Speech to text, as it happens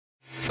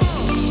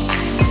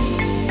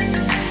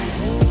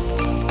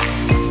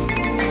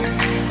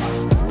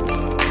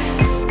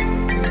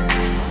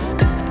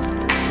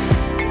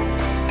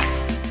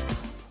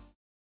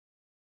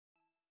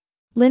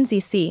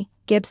Lindsay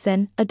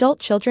Gibson, Adult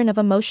Children of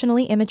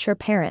Emotionally Immature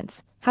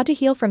Parents, How to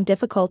Heal from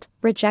Difficult,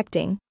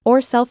 Rejecting,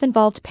 or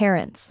Self-Involved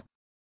Parents.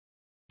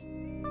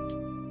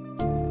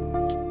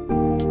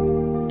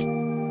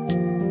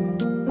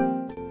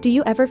 Do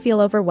you ever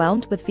feel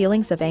overwhelmed with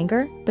feelings of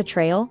anger,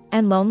 betrayal,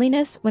 and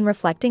loneliness when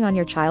reflecting on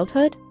your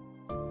childhood?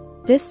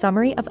 This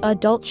summary of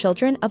Adult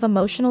Children of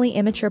Emotionally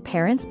Immature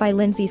Parents by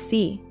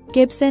Lindsay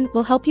Gibson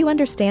will help you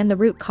understand the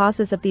root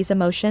causes of these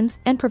emotions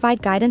and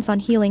provide guidance on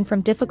healing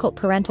from difficult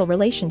parental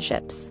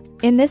relationships.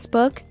 In this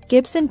book,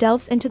 Gibson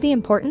delves into the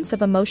importance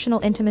of emotional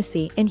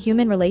intimacy in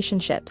human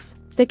relationships,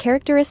 the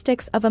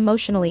characteristics of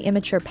emotionally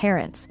immature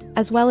parents,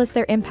 as well as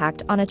their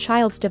impact on a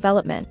child's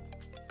development.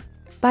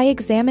 By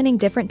examining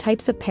different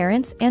types of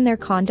parents and their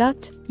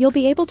conduct, you'll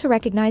be able to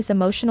recognize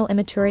emotional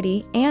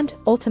immaturity and,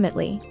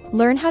 ultimately,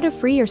 learn how to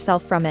free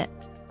yourself from it.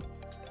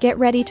 Get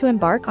ready to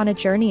embark on a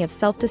journey of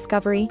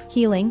self-discovery,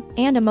 healing,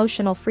 and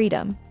emotional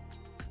freedom.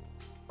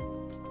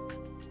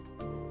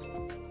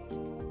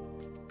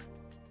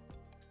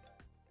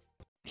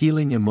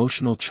 Healing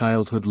emotional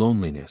childhood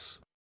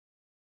loneliness.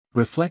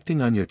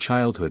 Reflecting on your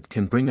childhood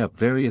can bring up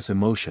various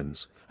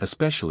emotions,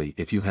 especially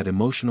if you had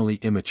emotionally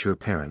immature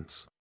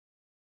parents.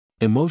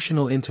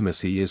 Emotional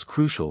intimacy is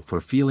crucial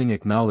for feeling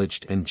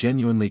acknowledged and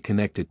genuinely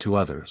connected to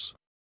others.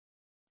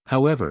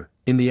 However,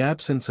 in the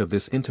absence of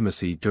this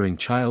intimacy during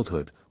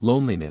childhood,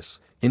 loneliness,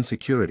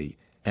 insecurity,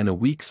 and a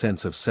weak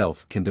sense of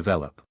self can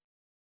develop.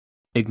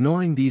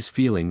 Ignoring these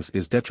feelings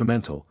is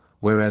detrimental,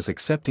 whereas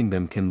accepting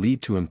them can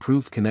lead to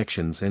improved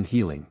connections and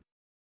healing.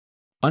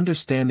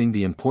 Understanding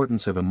the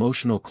importance of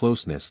emotional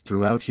closeness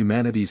throughout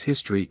humanity's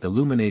history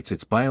illuminates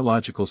its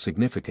biological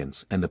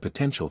significance and the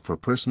potential for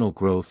personal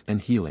growth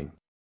and healing.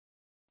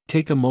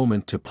 Take a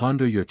moment to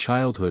ponder your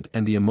childhood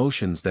and the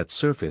emotions that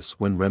surface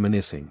when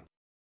reminiscing.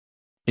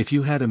 If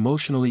you had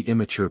emotionally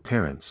immature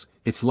parents,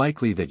 it's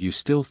likely that you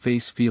still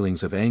face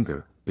feelings of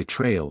anger,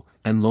 betrayal,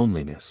 and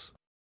loneliness.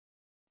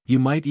 You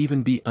might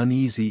even be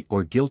uneasy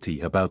or guilty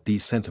about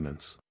these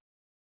sentiments.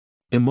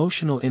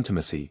 Emotional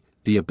intimacy,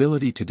 the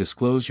ability to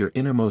disclose your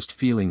innermost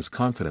feelings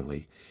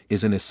confidently,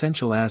 is an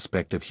essential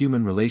aspect of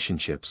human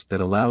relationships that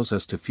allows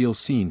us to feel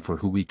seen for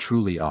who we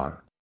truly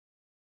are.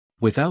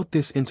 Without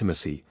this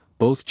intimacy,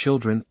 both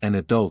children and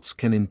adults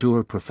can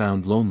endure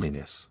profound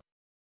loneliness.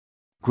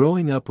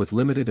 Growing up with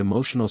limited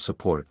emotional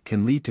support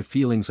can lead to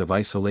feelings of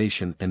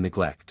isolation and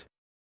neglect.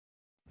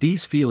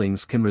 These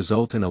feelings can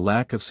result in a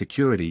lack of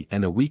security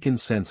and a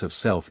weakened sense of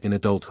self in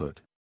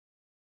adulthood.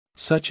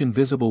 Such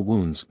invisible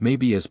wounds may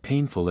be as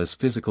painful as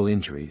physical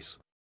injuries.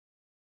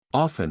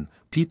 Often,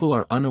 people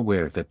are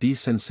unaware that these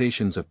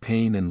sensations of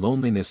pain and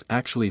loneliness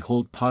actually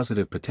hold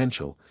positive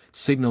potential,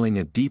 signaling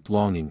a deep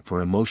longing for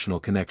emotional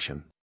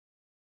connection.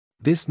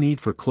 This need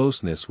for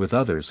closeness with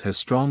others has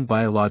strong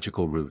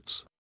biological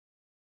roots.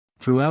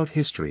 Throughout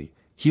history,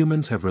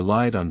 humans have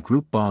relied on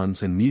group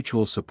bonds and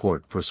mutual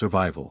support for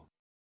survival.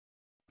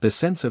 The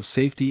sense of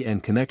safety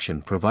and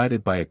connection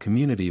provided by a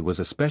community was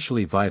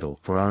especially vital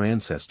for our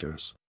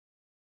ancestors.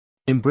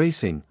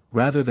 Embracing,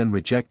 rather than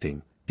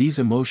rejecting, these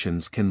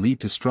emotions can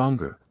lead to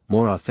stronger,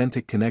 more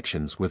authentic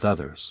connections with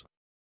others.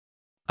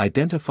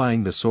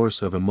 Identifying the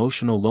source of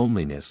emotional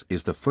loneliness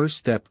is the first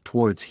step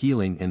towards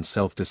healing and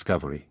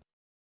self-discovery.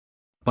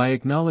 By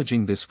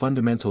acknowledging this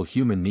fundamental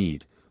human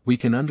need, we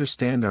can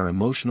understand our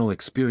emotional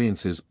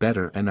experiences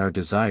better and our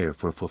desire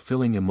for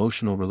fulfilling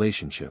emotional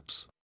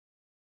relationships.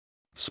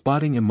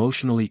 Spotting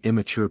emotionally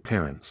immature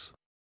parents.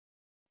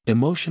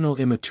 Emotional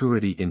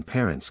immaturity in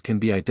parents can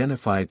be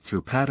identified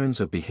through patterns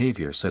of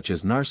behavior such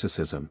as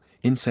narcissism,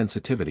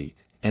 insensitivity,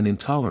 and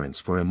intolerance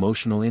for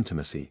emotional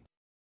intimacy.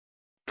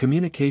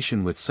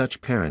 Communication with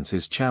such parents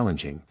is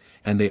challenging,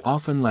 and they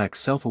often lack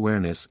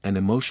self-awareness and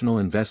emotional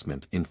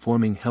investment in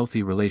forming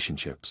healthy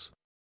relationships.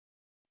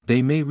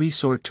 They may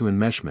resort to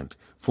enmeshment,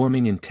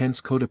 forming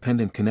intense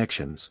codependent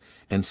connections,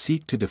 and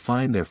seek to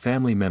define their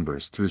family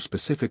members through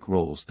specific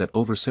roles that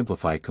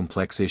oversimplify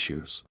complex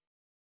issues.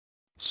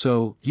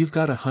 So, you've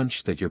got a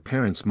hunch that your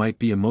parents might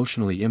be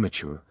emotionally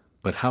immature,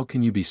 but how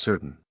can you be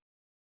certain?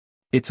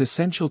 It's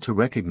essential to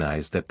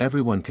recognize that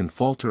everyone can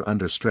falter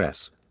under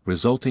stress,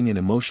 resulting in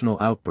emotional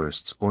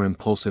outbursts or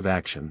impulsive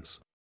actions.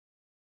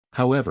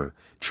 However,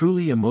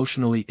 truly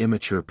emotionally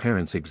immature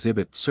parents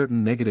exhibit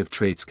certain negative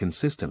traits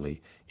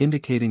consistently,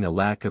 indicating a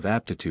lack of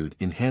aptitude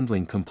in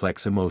handling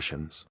complex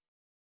emotions.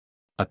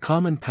 A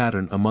common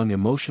pattern among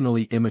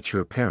emotionally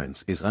immature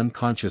parents is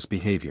unconscious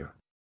behavior.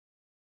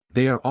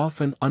 They are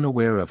often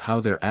unaware of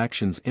how their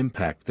actions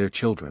impact their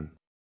children.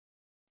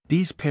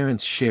 These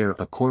parents share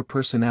a core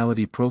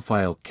personality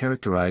profile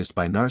characterized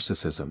by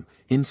narcissism,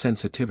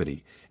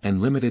 insensitivity,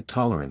 and limited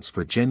tolerance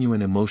for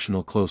genuine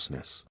emotional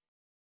closeness.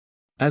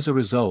 As a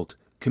result,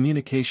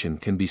 communication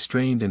can be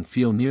strained and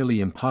feel nearly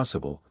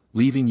impossible,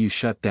 leaving you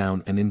shut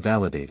down and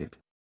invalidated.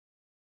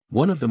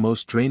 One of the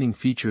most draining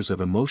features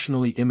of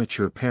emotionally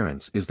immature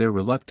parents is their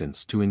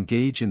reluctance to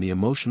engage in the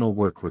emotional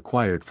work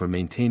required for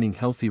maintaining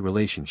healthy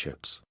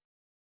relationships.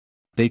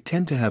 They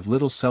tend to have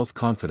little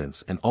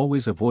self-confidence and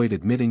always avoid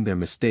admitting their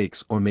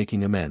mistakes or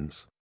making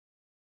amends.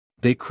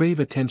 They crave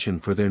attention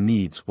for their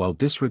needs while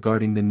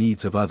disregarding the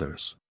needs of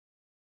others.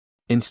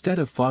 Instead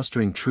of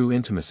fostering true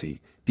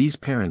intimacy, these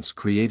parents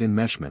create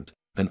enmeshment,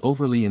 an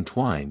overly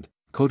entwined,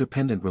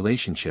 codependent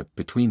relationship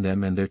between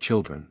them and their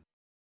children.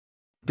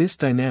 This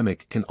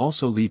dynamic can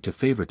also lead to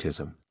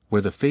favoritism,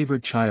 where the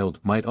favored child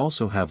might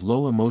also have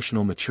low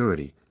emotional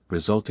maturity,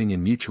 resulting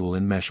in mutual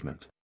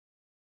enmeshment.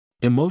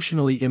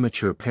 Emotionally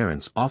immature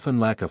parents often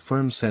lack a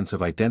firm sense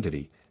of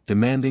identity,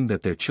 demanding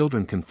that their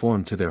children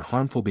conform to their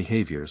harmful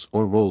behaviors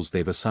or roles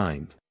they've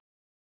assigned.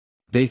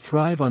 They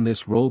thrive on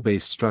this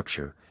role-based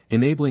structure,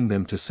 enabling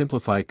them to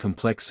simplify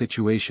complex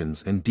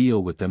situations and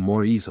deal with them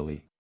more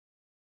easily.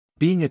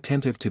 Being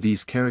attentive to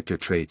these character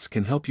traits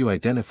can help you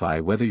identify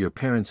whether your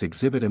parents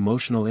exhibit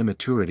emotional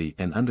immaturity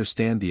and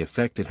understand the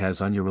effect it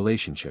has on your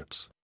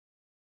relationships.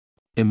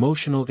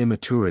 Emotional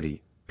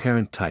immaturity,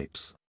 parent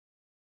types.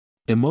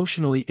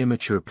 Emotionally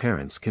immature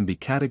parents can be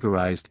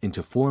categorized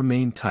into four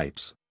main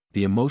types: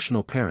 the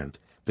emotional parent,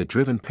 the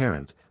driven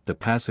parent, the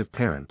passive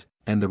parent,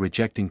 and the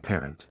rejecting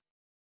parent.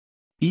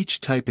 Each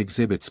type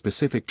exhibits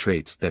specific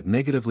traits that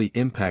negatively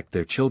impact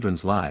their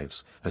children's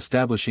lives,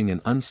 establishing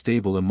an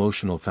unstable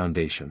emotional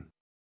foundation.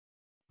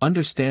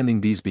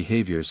 Understanding these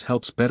behaviors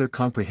helps better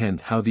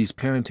comprehend how these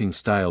parenting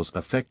styles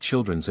affect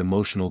children's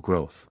emotional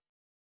growth.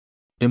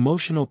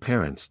 Emotional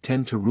parents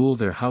tend to rule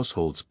their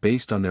households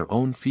based on their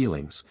own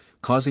feelings,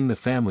 causing the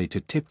family to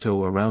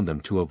tiptoe around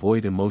them to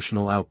avoid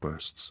emotional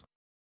outbursts.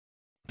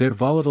 Their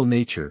volatile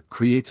nature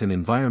creates an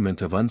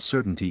environment of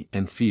uncertainty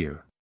and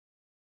fear.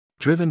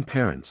 Driven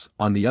parents,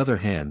 on the other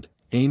hand,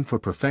 aim for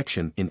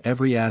perfection in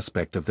every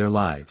aspect of their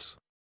lives.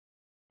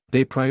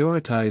 They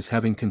prioritize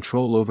having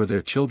control over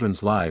their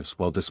children's lives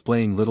while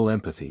displaying little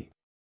empathy.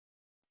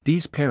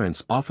 These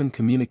parents often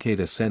communicate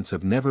a sense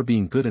of never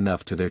being good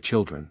enough to their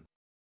children.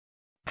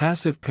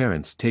 Passive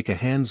parents take a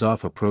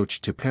hands-off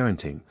approach to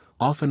parenting,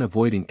 often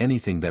avoiding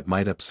anything that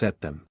might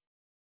upset them.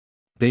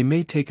 They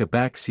may take a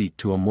back seat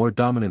to a more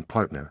dominant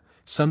partner,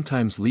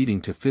 sometimes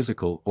leading to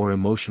physical or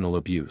emotional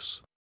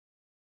abuse.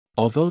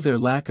 Although their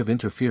lack of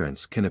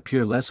interference can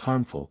appear less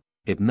harmful,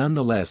 it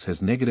nonetheless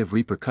has negative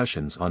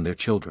repercussions on their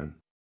children.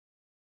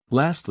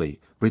 Lastly,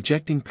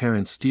 rejecting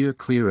parents steer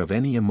clear of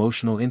any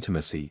emotional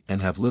intimacy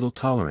and have little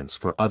tolerance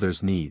for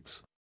others'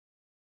 needs.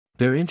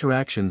 Their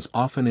interactions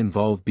often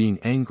involve being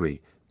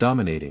angry,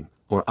 dominating,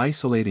 or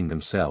isolating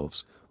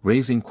themselves,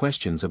 raising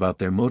questions about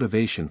their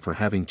motivation for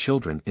having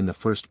children in the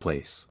first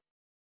place.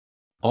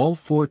 All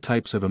four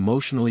types of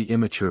emotionally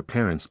immature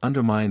parents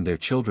undermine their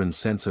children's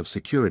sense of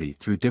security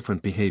through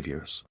different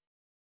behaviors.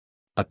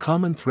 A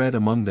common thread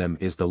among them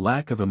is the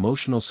lack of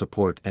emotional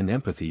support and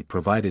empathy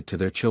provided to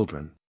their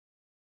children.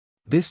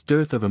 This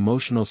dearth of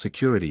emotional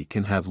security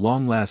can have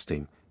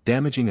long-lasting,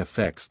 damaging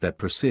effects that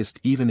persist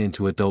even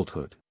into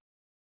adulthood.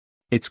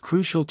 It's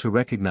crucial to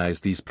recognize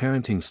these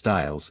parenting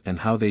styles and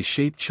how they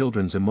shape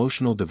children's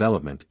emotional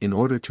development in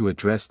order to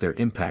address their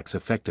impacts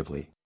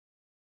effectively.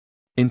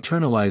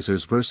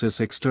 Internalizers versus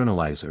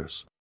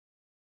externalizers.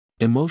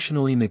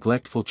 Emotionally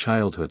neglectful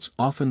childhoods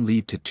often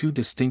lead to two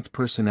distinct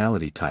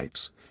personality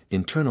types: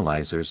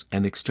 internalizers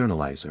and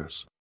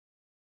externalizers.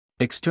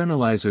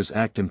 Externalizers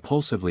act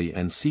impulsively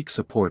and seek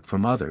support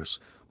from others,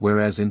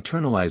 whereas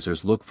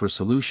internalizers look for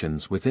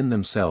solutions within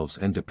themselves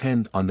and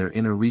depend on their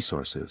inner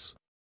resources.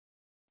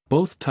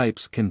 Both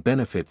types can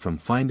benefit from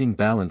finding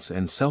balance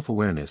and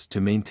self-awareness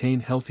to maintain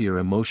healthier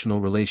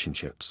emotional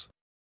relationships.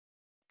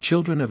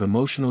 Children of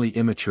emotionally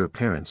immature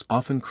parents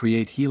often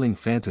create healing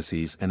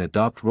fantasies and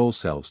adopt role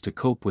selves to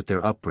cope with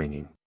their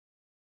upbringing.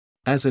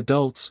 As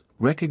adults,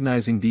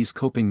 recognizing these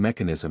coping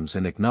mechanisms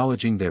and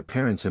acknowledging their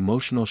parents'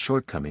 emotional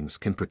shortcomings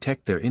can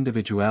protect their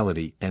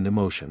individuality and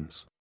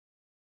emotions.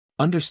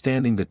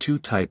 Understanding the two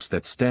types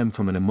that stem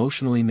from an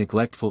emotionally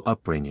neglectful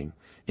upbringing,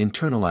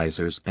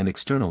 internalizers and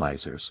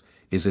externalizers,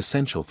 is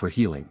essential for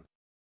healing.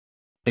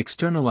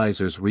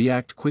 Externalizers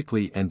react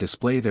quickly and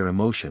display their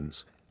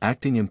emotions,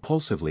 acting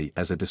impulsively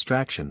as a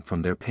distraction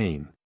from their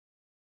pain.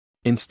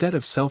 Instead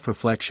of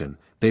self-reflection,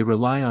 they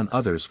rely on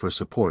others for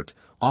support,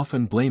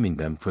 often blaming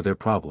them for their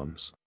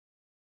problems.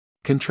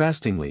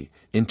 Contrastingly,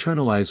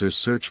 internalizers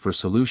search for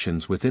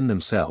solutions within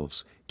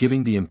themselves,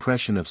 giving the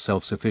impression of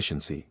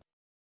self-sufficiency.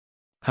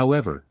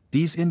 However,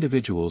 these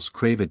individuals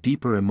crave a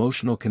deeper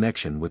emotional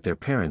connection with their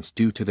parents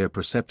due to their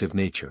perceptive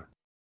nature.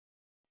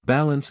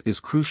 Balance is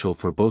crucial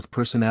for both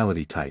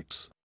personality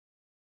types.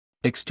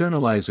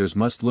 Externalizers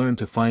must learn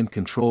to find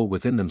control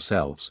within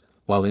themselves,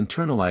 while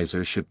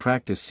internalizers should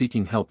practice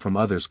seeking help from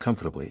others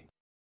comfortably.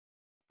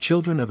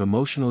 Children of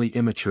emotionally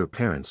immature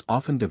parents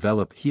often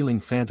develop healing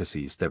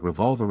fantasies that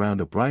revolve around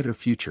a brighter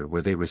future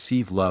where they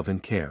receive love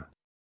and care.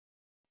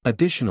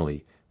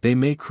 Additionally, they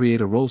may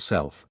create a role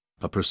self,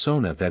 a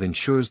persona that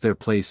ensures their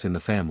place in the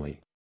family.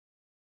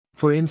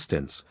 For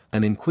instance,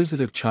 an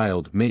inquisitive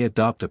child may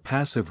adopt a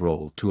passive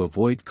role to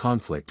avoid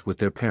conflict with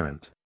their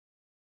parent.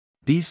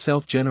 These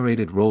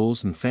self-generated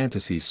roles and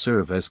fantasies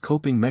serve as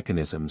coping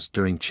mechanisms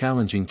during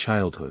challenging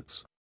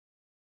childhoods.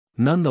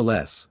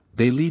 Nonetheless,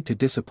 they lead to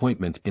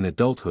disappointment in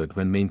adulthood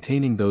when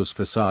maintaining those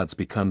facades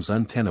becomes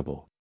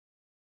untenable.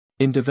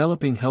 In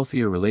developing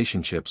healthier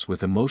relationships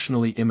with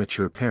emotionally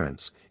immature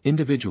parents,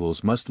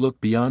 individuals must look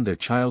beyond their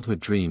childhood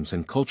dreams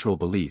and cultural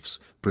beliefs,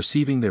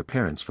 perceiving their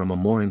parents from a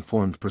more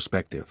informed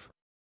perspective.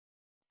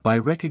 By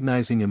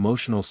recognizing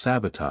emotional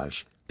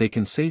sabotage, they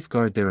can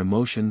safeguard their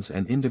emotions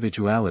and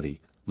individuality,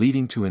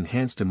 leading to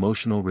enhanced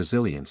emotional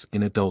resilience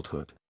in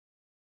adulthood.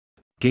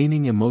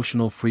 Gaining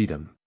emotional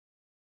freedom.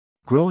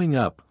 Growing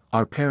up,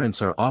 our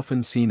parents are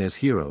often seen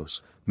as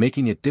heroes,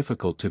 making it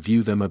difficult to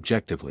view them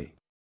objectively.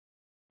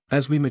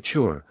 As we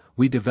mature,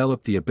 we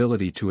develop the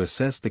ability to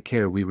assess the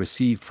care we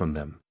received from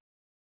them.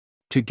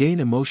 To gain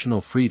emotional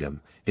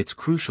freedom, it's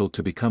crucial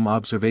to become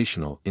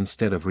observational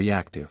instead of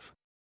reactive.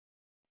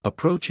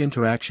 Approach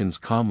interactions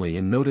calmly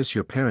and notice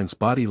your parents'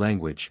 body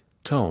language,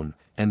 tone,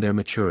 and their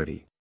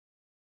maturity.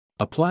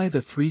 Apply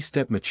the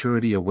 3-step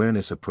maturity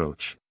awareness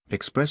approach.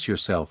 Express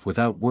yourself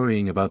without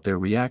worrying about their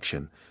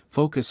reaction,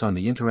 focus on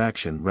the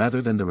interaction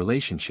rather than the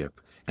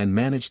relationship, and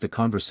manage the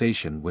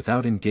conversation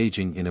without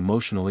engaging in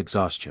emotional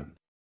exhaustion.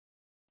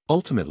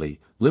 Ultimately,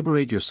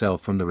 liberate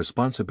yourself from the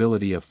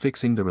responsibility of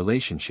fixing the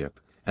relationship,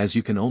 as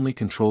you can only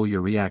control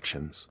your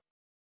reactions.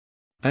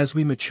 As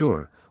we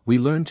mature, we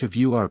learn to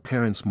view our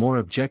parents more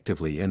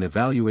objectively and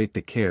evaluate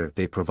the care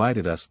they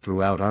provided us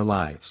throughout our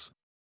lives.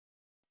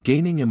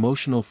 Gaining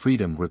emotional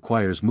freedom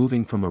requires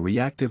moving from a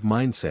reactive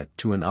mindset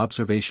to an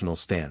observational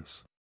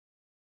stance.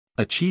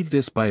 Achieve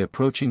this by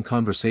approaching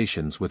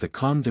conversations with a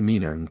calm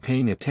demeanor and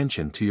paying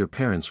attention to your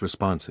parents'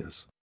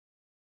 responses.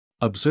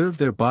 Observe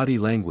their body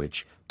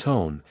language,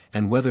 tone,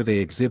 and whether they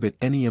exhibit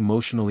any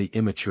emotionally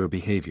immature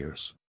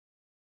behaviors.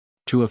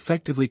 To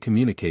effectively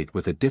communicate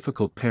with a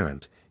difficult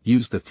parent,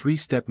 use the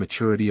 3-step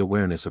maturity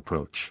awareness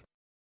approach.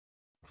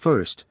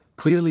 First,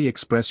 clearly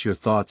express your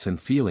thoughts and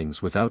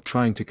feelings without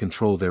trying to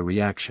control their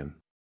reaction.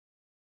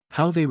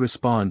 How they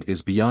respond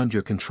is beyond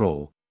your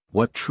control.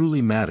 What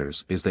truly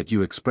matters is that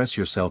you express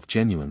yourself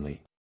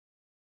genuinely.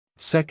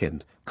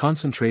 Second,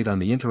 concentrate on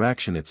the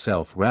interaction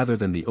itself rather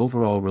than the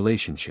overall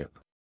relationship.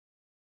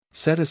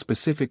 Set a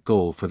specific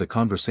goal for the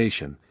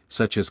conversation,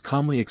 such as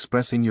calmly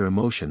expressing your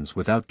emotions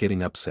without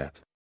getting upset.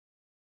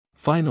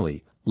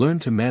 Finally, learn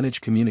to manage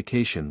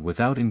communication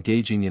without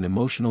engaging in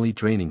emotionally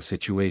draining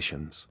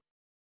situations.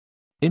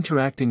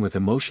 Interacting with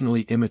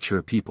emotionally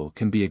immature people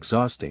can be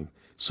exhausting,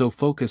 so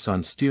focus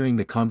on steering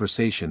the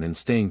conversation and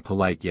staying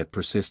polite yet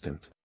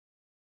persistent.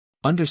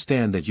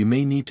 Understand that you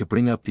may need to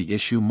bring up the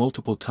issue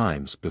multiple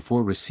times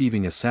before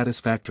receiving a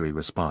satisfactory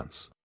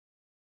response.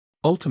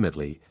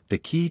 Ultimately, the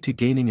key to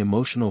gaining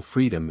emotional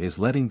freedom is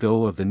letting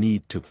go of the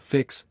need to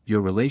fix your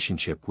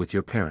relationship with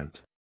your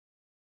parent.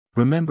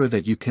 Remember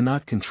that you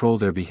cannot control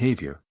their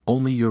behavior,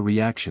 only your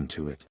reaction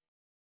to it.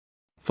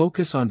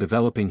 Focus on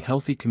developing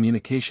healthy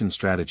communication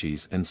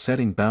strategies and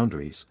setting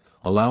boundaries,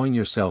 allowing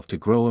yourself to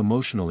grow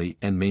emotionally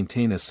and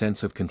maintain a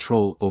sense of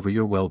control over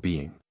your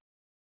well-being.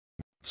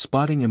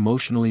 Spotting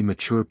emotionally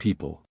mature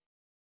people.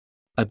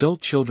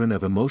 Adult children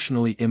of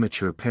emotionally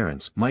immature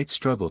parents might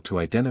struggle to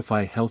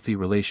identify healthy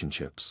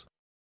relationships.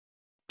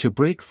 To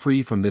break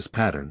free from this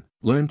pattern,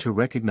 learn to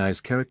recognize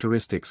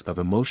characteristics of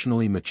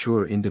emotionally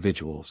mature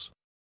individuals.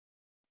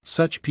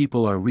 Such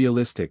people are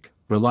realistic,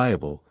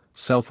 reliable,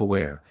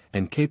 self-aware,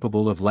 and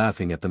capable of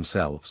laughing at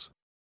themselves.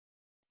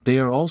 They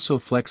are also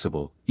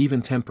flexible,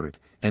 even-tempered,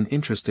 and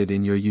interested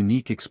in your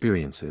unique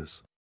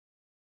experiences.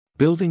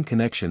 Building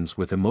connections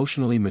with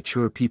emotionally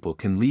mature people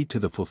can lead to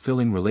the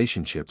fulfilling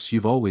relationships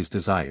you've always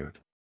desired.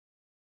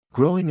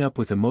 Growing up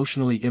with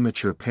emotionally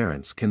immature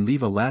parents can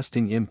leave a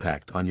lasting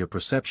impact on your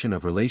perception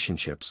of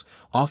relationships,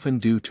 often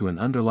due to an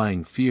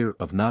underlying fear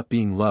of not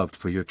being loved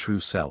for your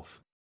true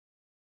self.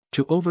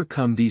 To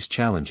overcome these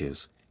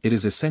challenges, it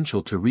is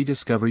essential to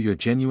rediscover your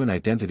genuine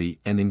identity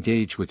and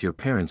engage with your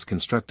parents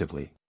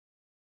constructively.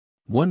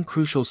 One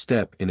crucial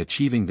step in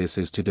achieving this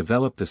is to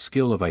develop the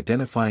skill of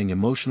identifying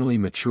emotionally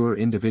mature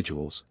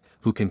individuals,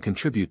 who can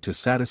contribute to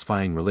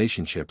satisfying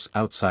relationships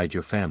outside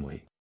your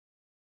family.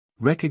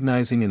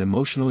 Recognizing an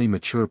emotionally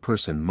mature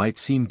person might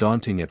seem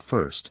daunting at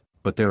first,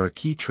 but there are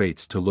key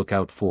traits to look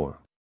out for.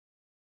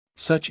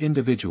 Such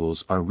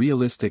individuals are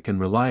realistic and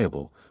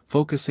reliable,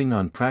 focusing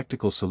on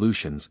practical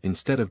solutions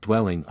instead of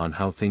dwelling on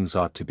how things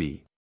ought to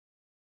be.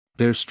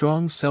 Their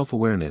strong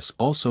self-awareness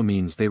also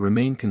means they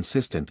remain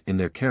consistent in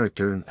their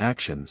character and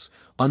actions,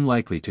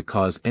 unlikely to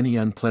cause any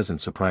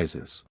unpleasant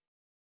surprises.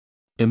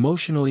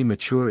 Emotionally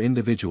mature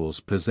individuals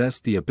possess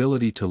the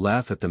ability to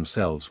laugh at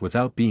themselves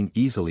without being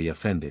easily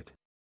offended.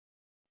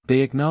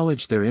 They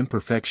acknowledge their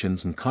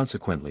imperfections and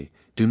consequently,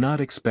 do not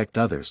expect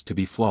others to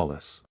be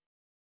flawless.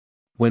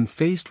 When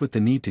faced with the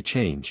need to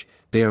change,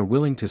 they are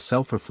willing to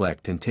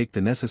self-reflect and take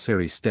the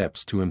necessary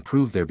steps to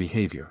improve their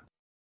behavior.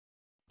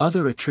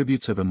 Other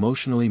attributes of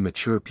emotionally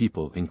mature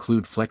people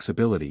include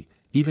flexibility,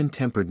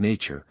 even-tempered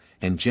nature,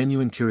 and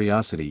genuine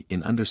curiosity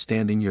in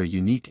understanding your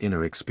unique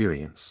inner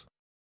experience.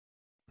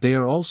 They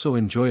are also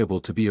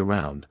enjoyable to be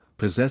around,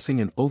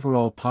 possessing an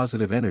overall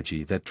positive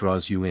energy that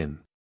draws you in.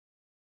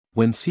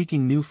 When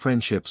seeking new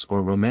friendships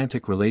or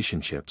romantic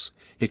relationships,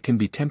 it can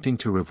be tempting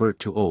to revert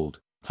to old,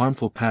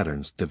 harmful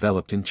patterns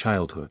developed in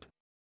childhood.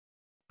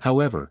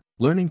 However,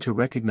 Learning to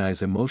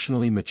recognize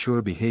emotionally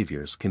mature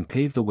behaviors can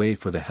pave the way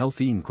for the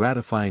healthy and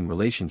gratifying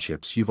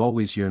relationships you've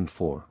always yearned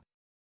for.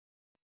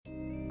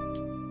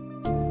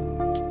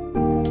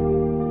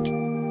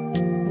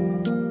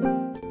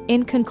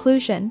 In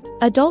conclusion,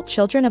 Adult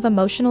Children of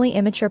Emotionally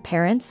Immature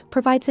Parents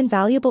provides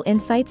invaluable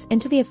insights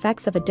into the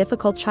effects of a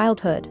difficult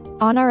childhood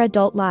on our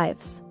adult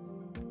lives.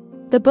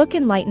 The book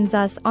enlightens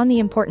us on the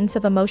importance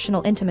of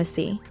emotional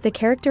intimacy, the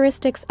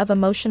characteristics of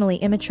emotionally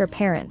immature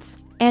parents,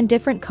 and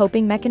different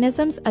coping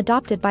mechanisms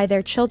adopted by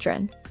their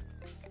children.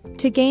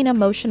 To gain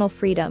emotional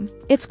freedom,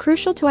 it's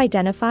crucial to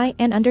identify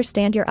and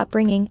understand your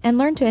upbringing and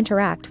learn to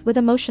interact with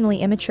emotionally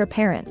immature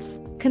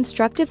parents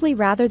constructively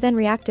rather than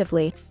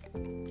reactively.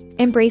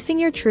 Embracing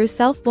your true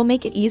self will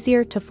make it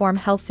easier to form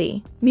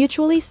healthy,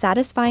 mutually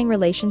satisfying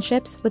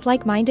relationships with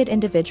like-minded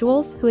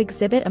individuals who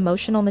exhibit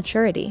emotional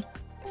maturity.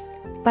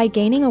 By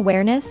gaining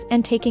awareness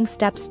and taking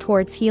steps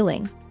towards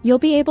healing, you'll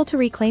be able to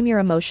reclaim your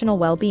emotional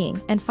well-being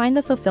and find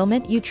the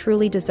fulfillment you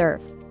truly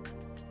deserve.